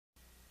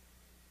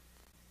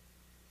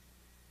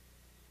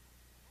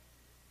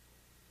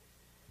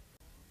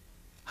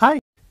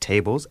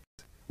tables.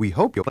 We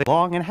hope you'll play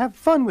along and have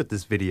fun with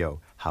this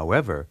video.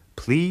 However,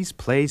 please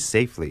play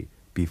safely.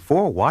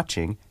 Before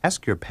watching,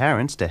 ask your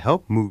parents to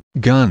help move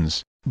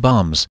guns,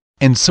 bombs,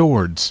 and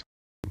swords.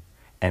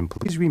 And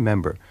please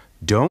remember,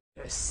 don't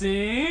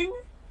sing,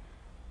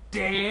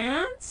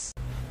 dance,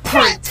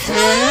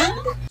 pretend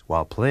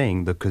while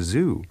playing the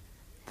kazoo.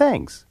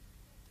 Thanks.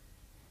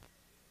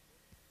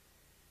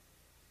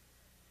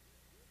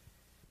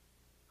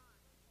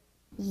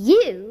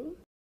 You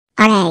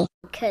are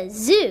a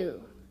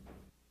kazoo.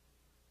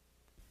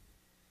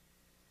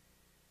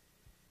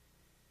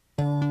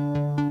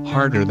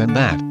 Harder than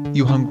that,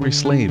 you hungry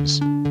slaves.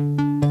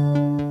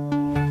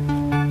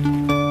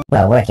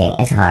 We're working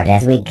as hard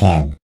as we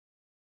can.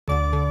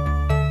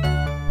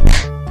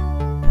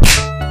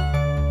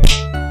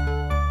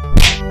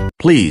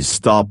 Please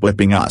stop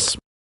whipping us.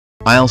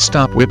 I'll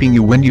stop whipping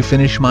you when you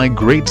finish my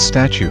great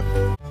statue.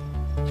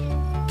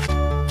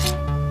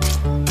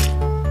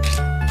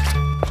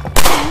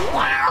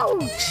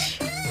 Ouch!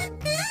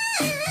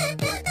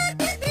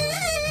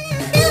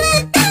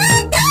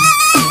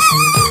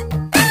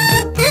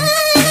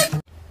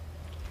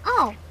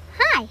 Oh,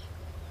 hi.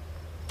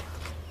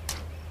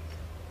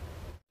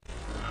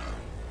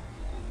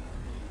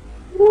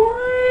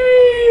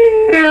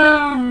 Wait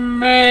a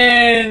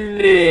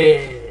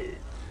minute.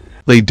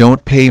 They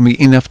don't pay me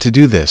enough to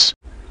do this.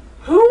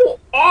 Who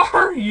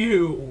are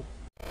you?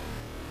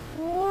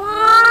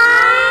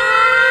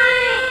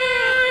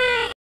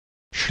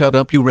 Shut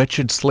up, you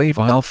wretched slave.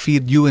 I'll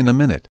feed you in a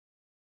minute.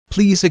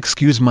 Please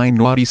excuse my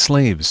naughty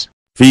slaves.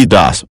 Feed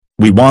us.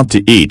 We want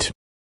to eat.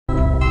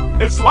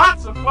 It's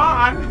lots of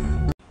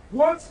fun.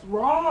 What's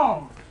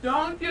wrong?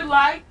 Don't you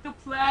like to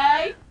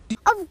play?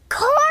 Of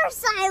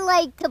course I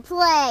like to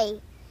play.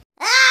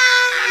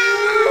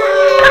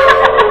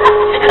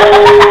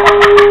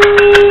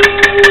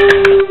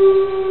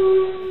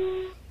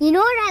 You know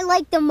what I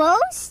like the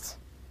most?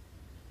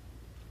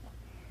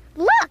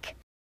 Look!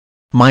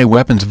 My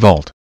weapons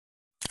vault.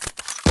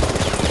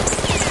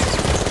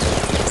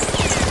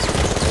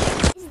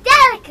 Is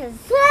that a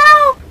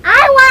kazoo?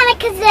 I want a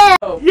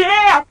kazoo!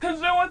 Yeah,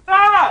 kazoo with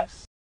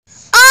us.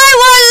 I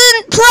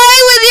wouldn't play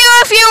with you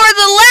if you were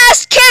the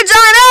last kids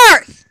on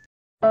Earth!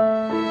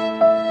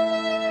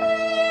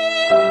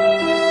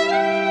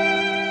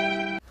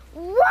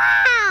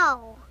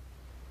 Wow!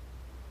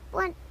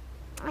 But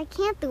I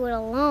can't do it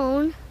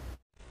alone.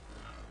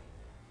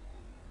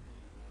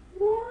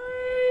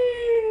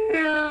 Wait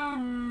a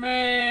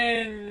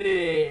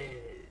minute.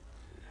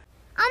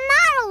 I'm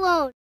not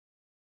alone.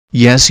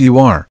 Yes, you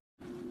are.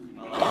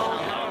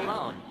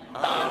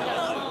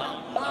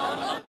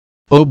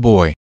 Oh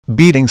boy,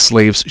 beating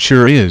slaves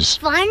sure is.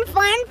 Fun,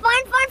 fun, fun,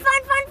 fun,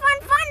 fun, fun, fun,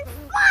 fun,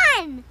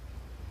 fun!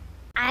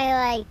 I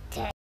like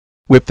to.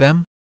 Whip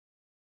them?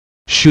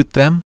 Shoot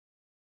them?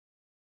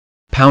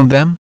 Pound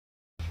them?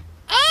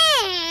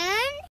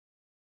 And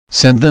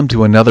Send them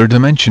to another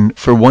dimension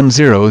for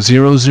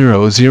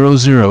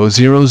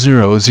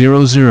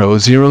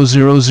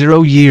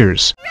 100000000000000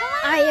 years.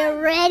 are you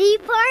ready,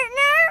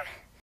 partner?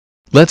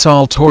 Let's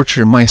all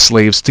torture my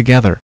slaves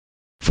together.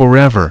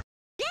 Forever.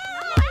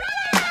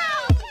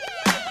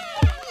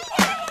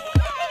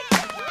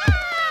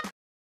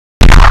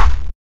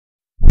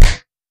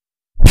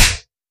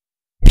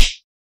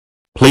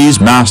 Please,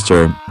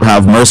 Master,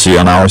 have mercy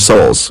on our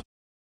souls.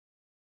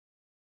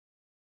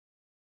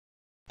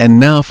 And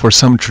now for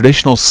some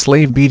traditional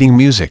slave beating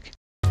music.